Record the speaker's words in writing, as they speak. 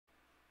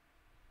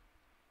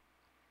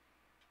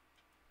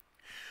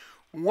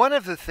One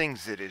of the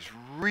things that is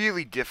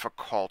really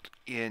difficult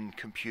in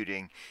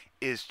computing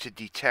is to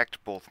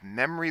detect both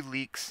memory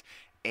leaks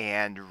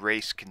and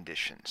race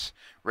conditions.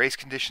 Race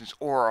conditions,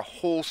 or a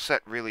whole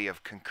set really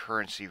of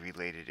concurrency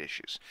related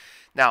issues.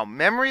 Now,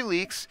 memory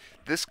leaks,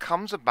 this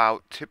comes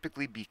about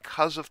typically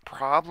because of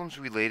problems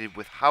related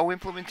with how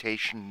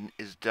implementation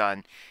is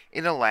done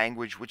in a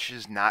language which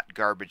is not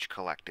garbage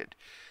collected.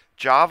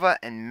 Java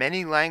and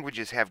many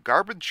languages have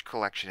garbage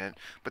collection in it,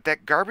 but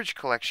that garbage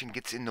collection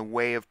gets in the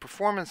way of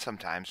performance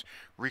sometimes,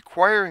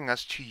 requiring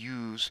us to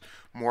use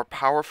more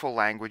powerful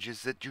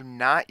languages that do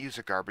not use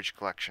a garbage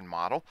collection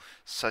model,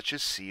 such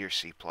as C or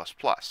C++.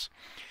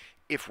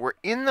 If we're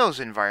in those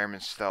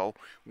environments, though,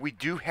 we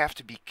do have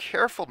to be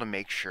careful to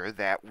make sure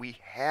that we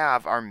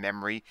have our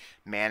memory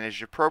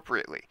managed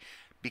appropriately,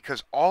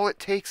 because all it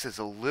takes is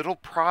a little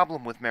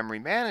problem with memory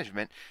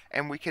management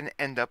and we can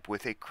end up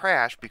with a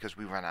crash because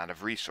we run out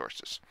of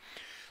resources.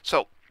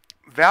 So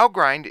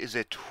Valgrind is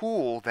a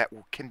tool that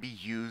can be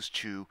used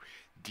to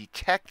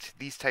detect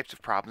these types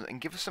of problems and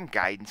give us some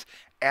guidance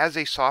as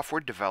a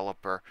software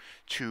developer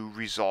to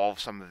resolve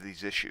some of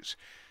these issues.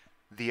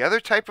 The other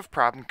type of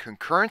problem,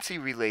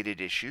 concurrency related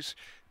issues,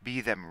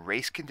 be them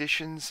race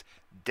conditions,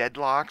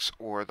 deadlocks,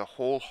 or the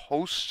whole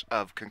host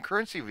of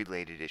concurrency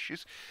related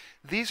issues,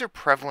 these are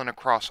prevalent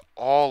across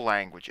all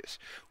languages.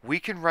 We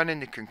can run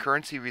into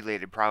concurrency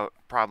related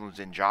problems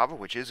in Java,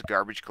 which is a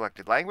garbage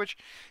collected language,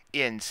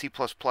 in C++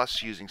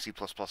 using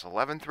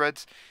C++11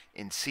 threads,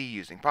 in C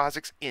using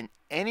POSIX, in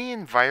any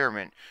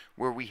environment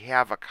where we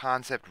have a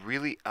concept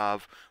really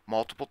of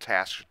multiple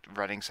tasks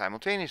running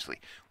simultaneously,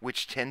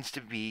 which tends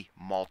to be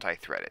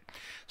multi-threaded.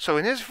 So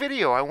in this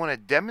video, I want to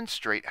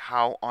demonstrate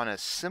how on a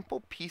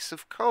simple piece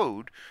of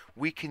code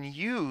we can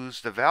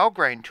use the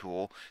Valgrind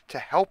tool to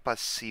help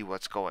us see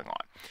what's going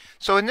on.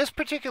 So in this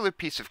particular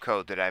piece of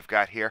code that I've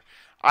got here,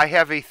 I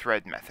have a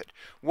thread method.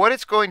 What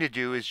it's going to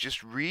do is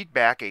just read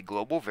back a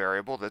global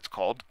variable that's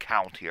called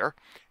count here.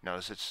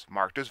 Notice it's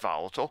marked as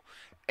volatile.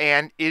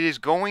 And it is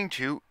going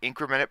to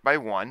increment it by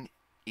 1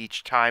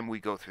 each time we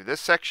go through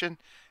this section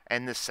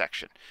and this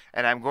section.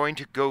 And I'm going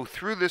to go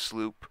through this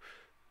loop,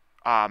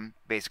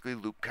 basically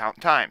loop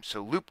count times.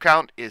 So loop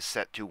count is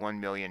set to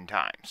 1,000,000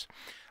 times.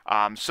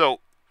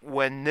 So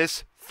when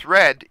this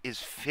thread is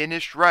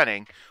finished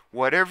running,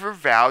 whatever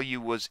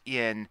value was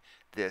in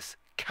this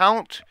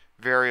count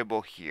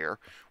variable here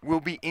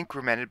will be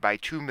incremented by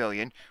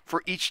 2,000,000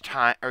 for each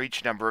time or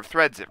each number of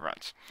threads it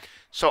runs.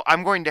 So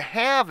I'm going to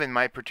have in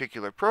my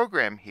particular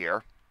program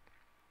here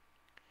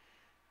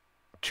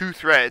 2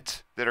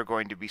 threads that are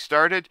going to be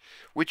started,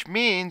 which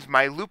means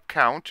my loop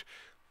count,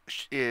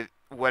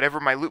 whatever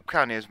my loop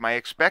count is, my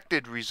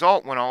expected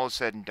result when all is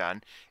said and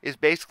done is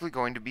basically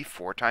going to be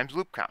 4 times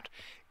loop count.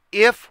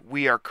 If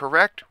we are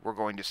correct, we're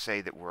going to say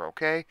that we're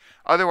okay.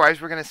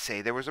 Otherwise, we're going to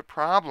say there was a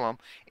problem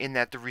in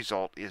that the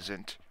result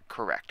isn't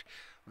correct.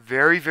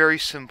 Very, very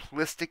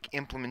simplistic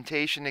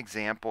implementation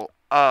example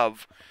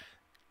of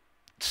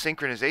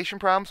synchronization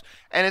problems,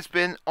 and it's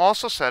been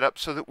also set up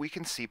so that we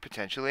can see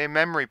potentially a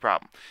memory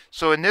problem.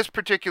 So in this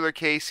particular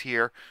case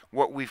here,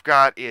 what we've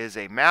got is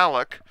a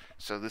malloc.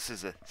 So this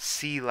is a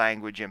C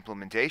language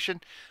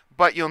implementation,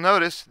 but you'll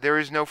notice there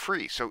is no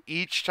free. So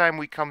each time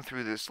we come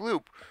through this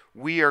loop,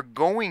 we are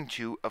going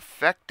to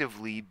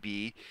effectively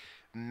be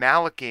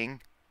mallocing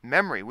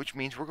memory, which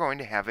means we're going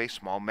to have a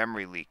small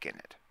memory leak in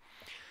it.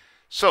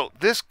 So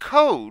this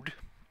code,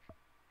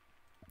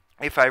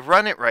 if I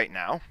run it right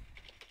now,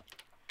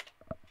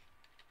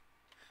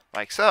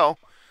 like so,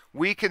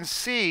 we can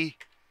see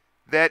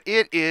that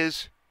it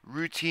is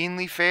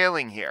routinely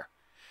failing here.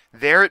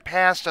 There it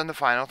passed on the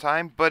final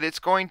time, but it's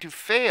going to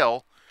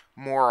fail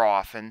more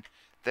often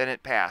than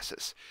it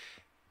passes.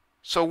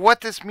 So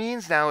what this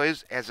means now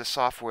is, as a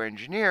software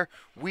engineer,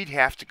 we'd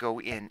have to go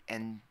in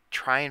and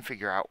try and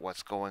figure out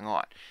what's going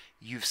on.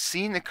 You've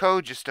seen the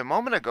code just a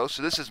moment ago,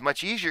 so this is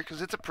much easier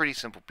because it's a pretty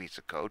simple piece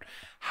of code.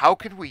 How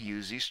can we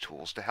use these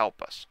tools to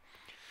help us?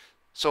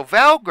 So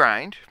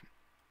Valgrind,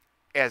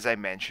 as I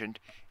mentioned,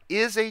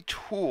 is a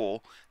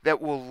tool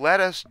that will let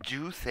us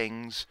do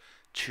things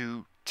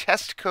to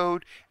test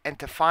code and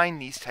to find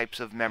these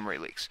types of memory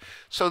leaks.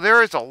 So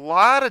there is a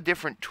lot of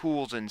different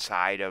tools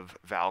inside of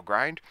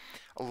Valgrind,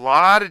 a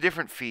lot of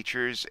different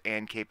features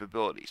and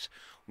capabilities.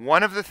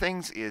 One of the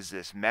things is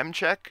this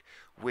memcheck,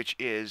 which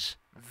is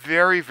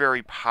very,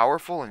 very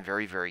powerful and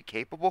very, very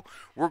capable.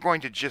 We're going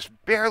to just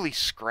barely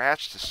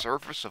scratch the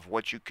surface of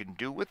what you can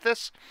do with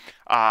this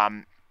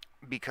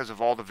because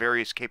of all the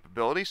various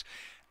capabilities.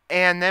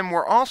 And then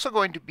we're also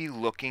going to be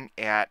looking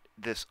at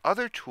this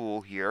other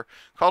tool here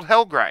called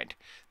Valgrind.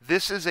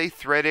 This is a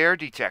thread Air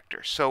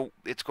Detector, so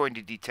it's going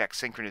to detect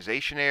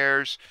synchronization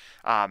errors,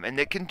 and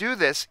it can do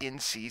this in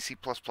C, C++,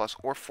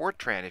 or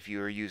Fortran if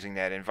you are using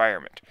that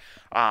environment.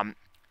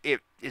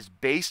 It is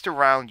based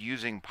around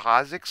using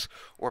POSIX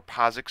or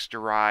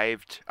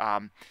POSIX-derived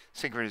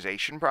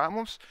synchronization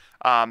problems,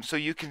 so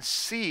you can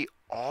see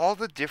all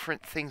the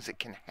different things that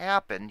can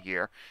happen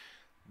here,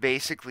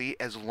 basically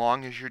as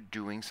long as you're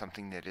doing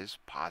something that is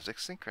POSIX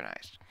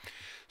synchronized.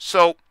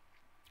 So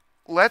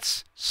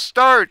let's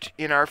start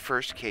in our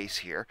first case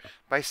here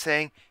by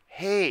saying,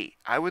 hey,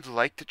 I would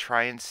like to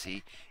try and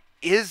see,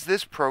 is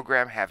this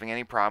program having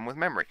any problem with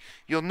memory?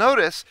 You'll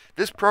notice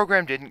this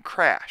program didn't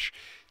crash.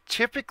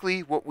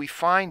 Typically, what we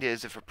find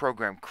is if a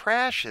program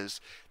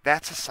crashes,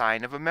 that's a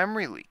sign of a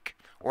memory leak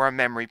or a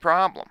memory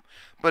problem.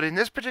 But in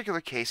this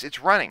particular case, it's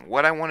running.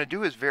 What I want to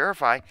do is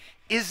verify,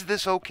 is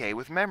this okay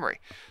with memory?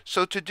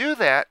 So to do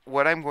that,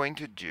 what I'm going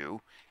to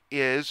do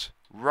is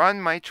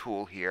run my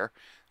tool here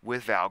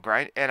with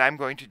Valgrind, and I'm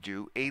going to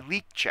do a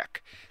leak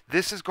check.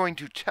 This is going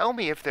to tell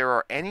me if there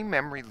are any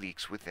memory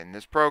leaks within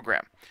this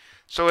program.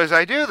 So as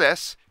I do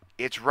this,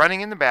 it's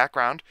running in the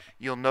background.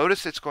 You'll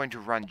notice it's going to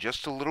run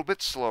just a little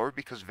bit slower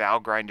because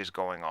Valgrind is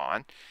going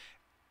on.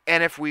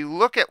 And if we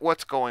look at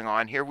what's going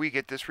on here, we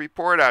get this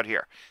report out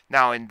here.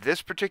 Now, in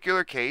this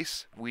particular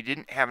case, we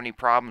didn't have any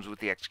problems with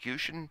the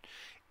execution.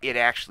 It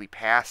actually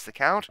passed the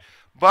count.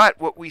 But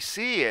what we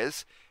see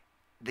is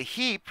the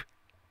heap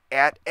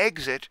at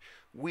exit,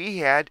 we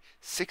had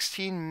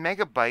 16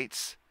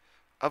 megabytes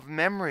of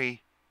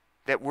memory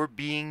that were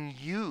being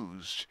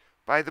used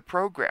by the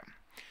program.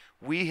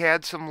 We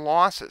had some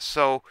losses.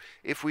 So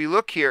if we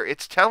look here,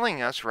 it's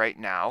telling us right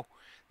now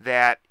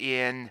that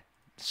in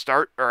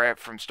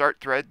from start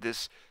thread,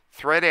 this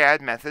thread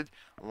add method,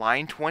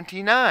 line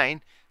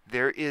 29,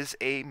 there is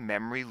a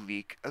memory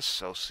leak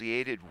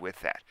associated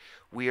with that.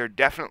 We are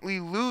definitely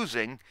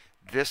losing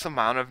this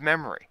amount of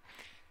memory.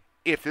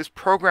 If this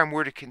program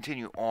were to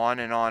continue on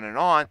and on and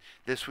on,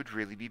 this would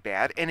really be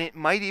bad, and it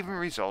might even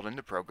result in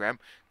the program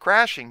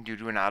crashing due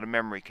to an out of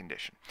memory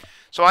condition.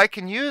 So I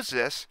can use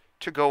this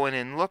to go in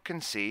and look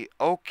and see,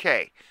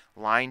 okay,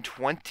 line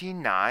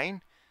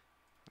 29,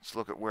 let's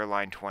look at where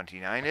line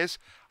 29 is.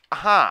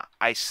 Aha,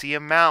 I see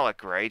a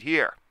malloc right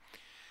here.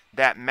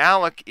 That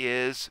malloc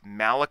is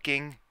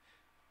mallocing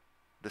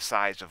the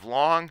size of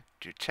long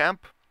to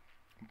temp,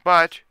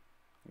 but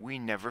we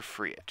never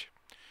free it.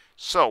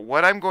 So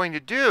what I'm going to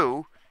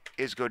do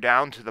is go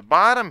down to the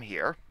bottom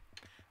here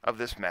of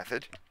this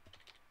method,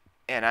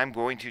 and I'm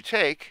going to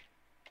take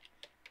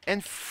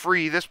and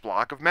free this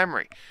block of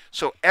memory.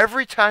 So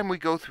every time we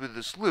go through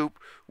this loop,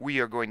 we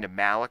are going to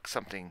malloc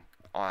something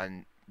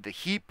on the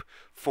heap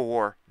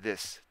for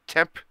this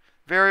temp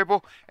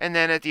variable, and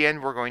then at the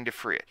end we're going to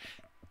free it.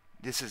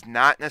 This is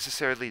not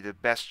necessarily the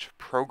best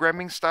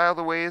programming style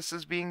the way this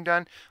is being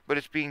done, but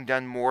it's being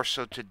done more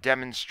so to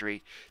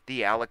demonstrate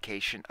the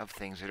allocation of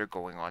things that are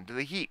going onto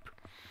the heap.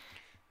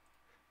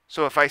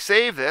 So if I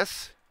save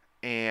this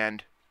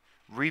and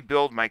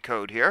rebuild my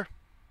code here,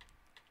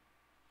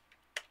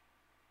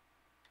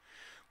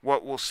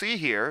 what we'll see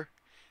here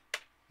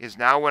is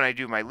now when I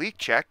do my leak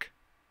check,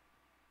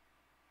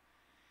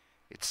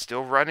 it's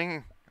still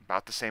running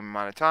about the same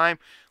amount of time.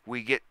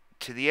 We get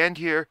to the end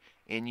here,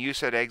 in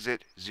use at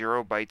exit,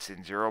 0 bytes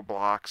in 0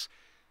 blocks.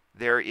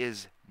 There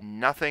is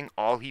nothing.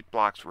 All heap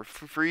blocks were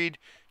freed.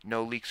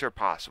 No leaks are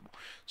possible.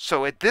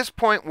 So at this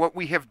point, what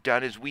we have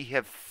done is we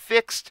have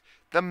fixed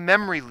the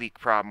memory leak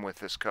problem with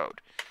this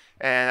code.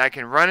 And I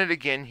can run it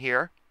again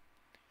here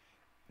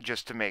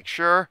just to make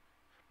sure,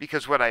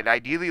 because what I'd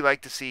ideally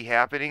like to see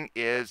happening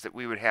is that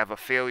we would have a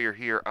failure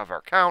here of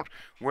our count.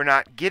 We're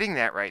not getting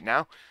that right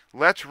now.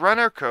 Let's run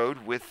our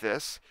code with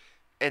this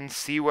and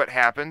see what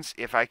happens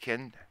if I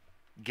can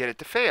get it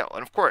to fail.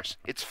 And of course,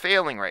 it's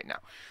failing right now.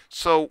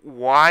 So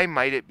why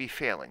might it be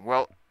failing?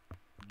 Well,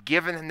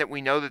 given that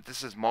we know that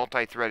this is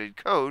multi-threaded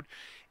code,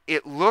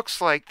 it looks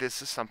like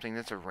this is something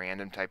that's a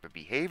random type of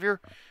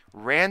behavior.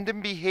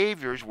 Random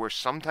behaviors where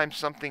sometimes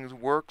something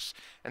works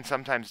and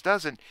sometimes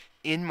doesn't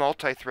in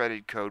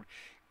multi-threaded code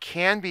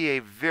can be a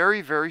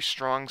very, very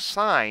strong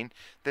sign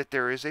that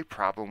there is a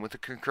problem with a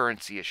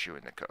concurrency issue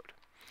in the code.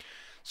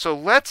 So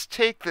let's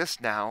take this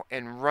now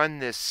and run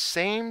this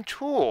same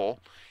tool,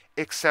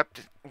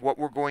 except what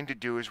we're going to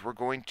do is we're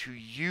going to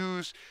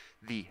use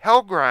the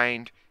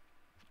Valgrind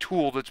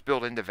tool that's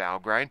built into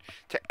Valgrind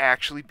to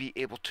actually be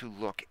able to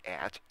look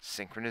at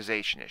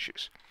synchronization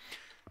issues.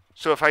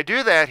 So if I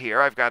do that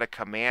here, I've got a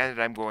command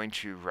that I'm going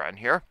to run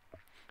here.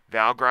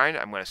 Valgrind,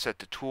 I'm going to set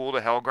the tool to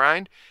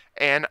Valgrind,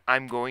 and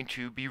I'm going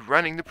to be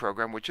running the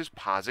program, which is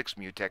POSIX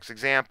mutex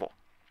example.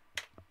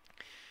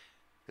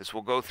 This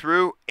will go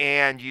through,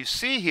 and you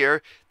see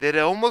here that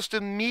almost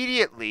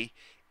immediately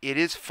it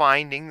is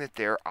finding that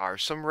there are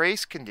some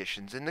race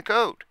conditions in the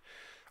code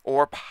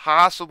or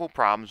possible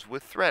problems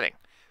with threading.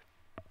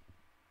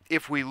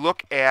 If we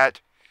look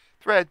at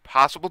thread,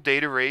 possible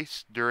data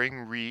race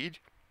during read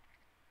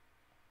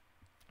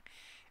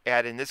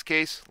at, in this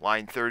case,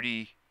 line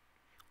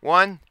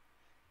 31,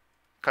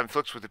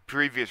 conflicts with the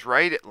previous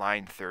write at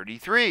line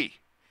 33.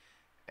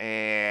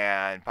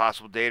 And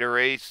possible data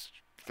race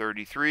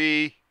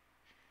 33,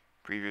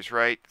 previous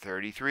write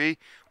 33.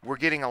 We're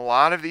getting a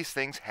lot of these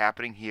things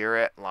happening here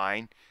at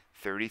line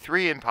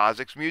 33 in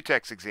POSIX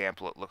mutex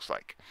example, it looks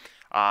like.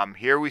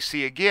 Here we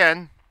see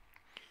again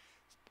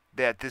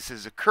that this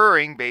is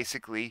occurring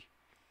basically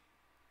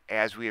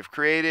as we have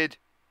created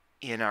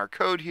in our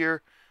code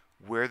here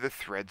where the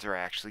threads are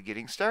actually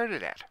getting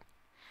started at.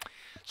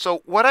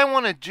 So what I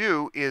want to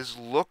do is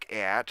look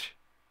at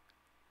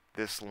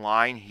this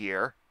line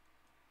here,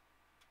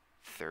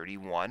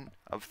 31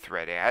 of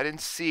thread add, and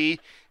see,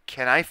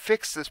 can I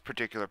fix this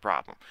particular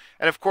problem?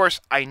 And of course,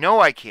 I know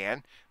I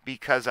can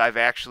because I've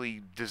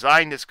actually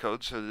designed this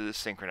code so that it's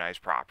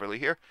synchronized properly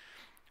here.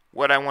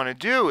 What I want to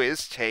do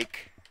is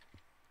take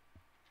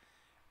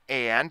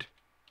and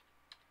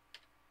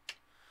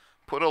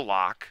put a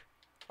lock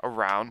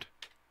around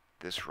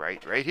this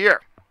right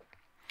here.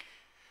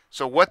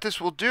 So what this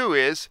will do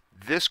is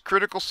this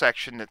critical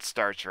section that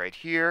starts right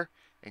here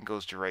and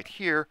goes to right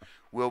here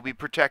will be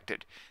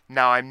protected.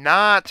 Now I'm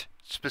not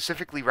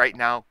specifically right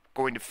now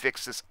going to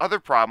fix this other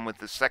problem with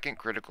the second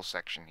critical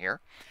section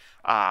here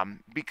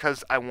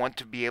because I want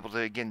to be able to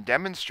again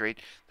demonstrate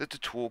that the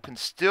tool can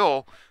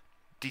still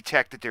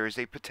detect that there is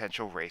a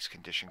potential race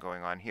condition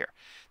going on here.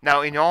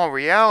 Now in all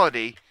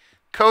reality,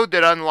 code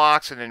that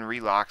unlocks and then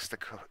relocks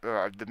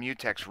the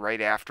mutex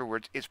right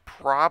afterwards is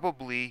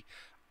probably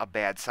a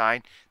bad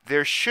sign.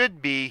 There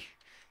should be,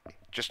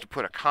 just to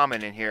put a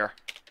comment in here,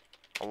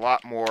 a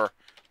lot more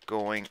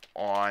going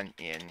on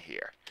in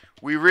here.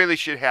 We really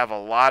should have a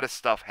lot of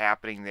stuff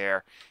happening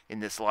there in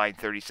this line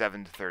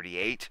 37 to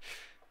 38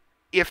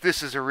 if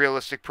this is a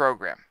realistic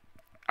program.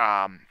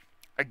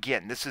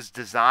 Again, this is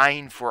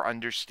designed for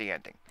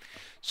understanding.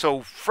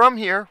 So from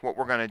here, what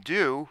we're going to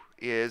do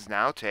is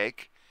now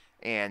take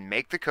and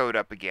make the code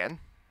up again.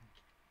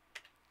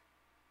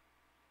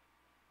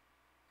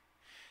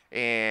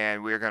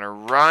 And we're going to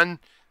run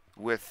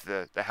with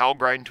the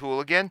Valgrind tool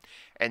again.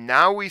 And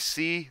now we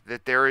see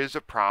that there is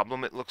a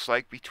problem, it looks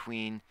like,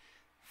 between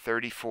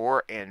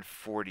 34 and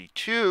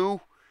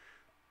 42.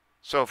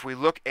 So if we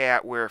look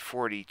at where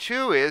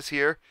 42 is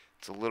here,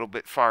 it's a little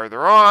bit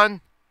farther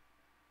on.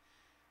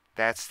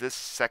 That's this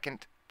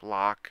second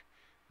block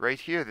right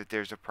here that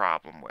there's a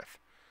problem with.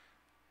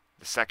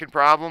 The second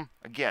problem,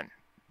 again,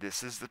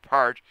 this is the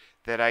part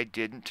that I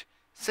didn't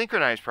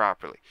synchronize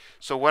properly.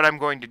 So what I'm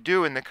going to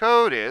do in the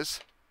code is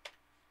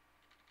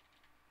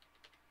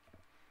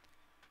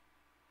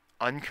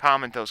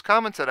uncomment those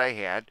comments that I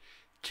had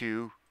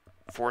to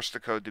force the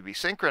code to be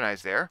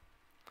synchronized there,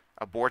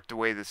 abort the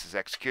way this is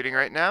executing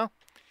right now,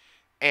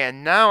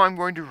 and now I'm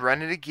going to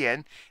run it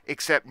again,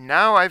 except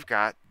now I've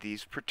got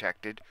these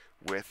protected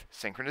with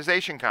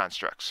synchronization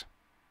constructs.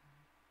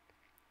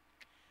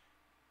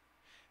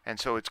 And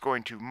so it's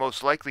going to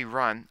most likely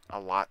run a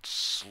lot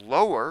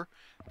slower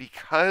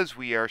because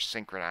we are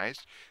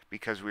synchronized,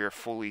 because we are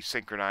fully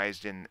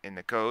synchronized in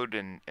the code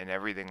and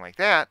everything like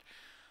that.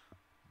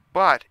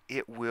 But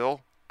it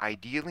will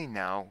ideally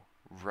now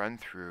run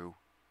through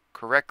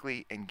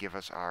correctly and give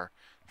us our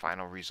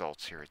final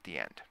results here at the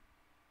end.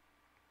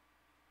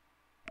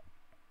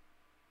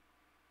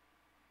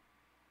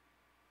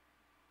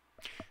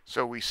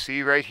 So we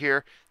see right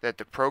here that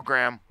the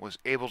program was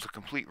able to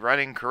complete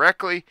running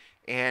correctly,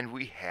 and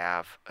we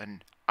have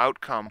an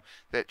outcome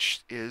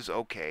that is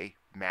okay,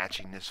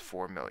 matching this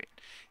 4 million.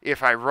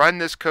 If I run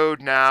this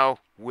code now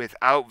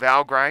without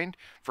Valgrind,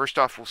 first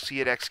off, we'll see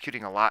it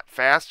executing a lot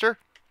faster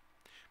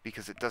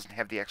because it doesn't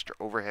have the extra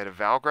overhead of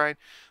Valgrind.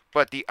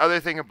 But the other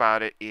thing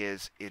about it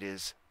is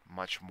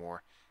much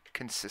more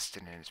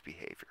consistent in its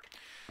behavior.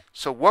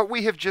 So what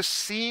we have just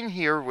seen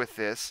here with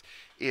this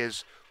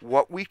is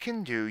what we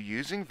can do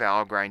using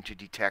Valgrind to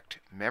detect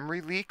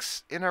memory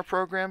leaks in our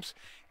programs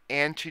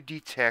and to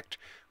detect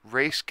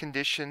race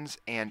conditions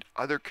and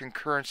other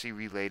concurrency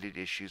related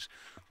issues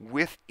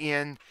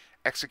within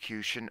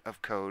execution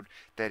of code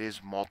that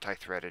is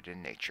multi-threaded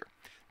in nature.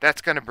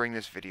 That's going to bring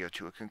this video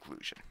to a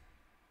conclusion.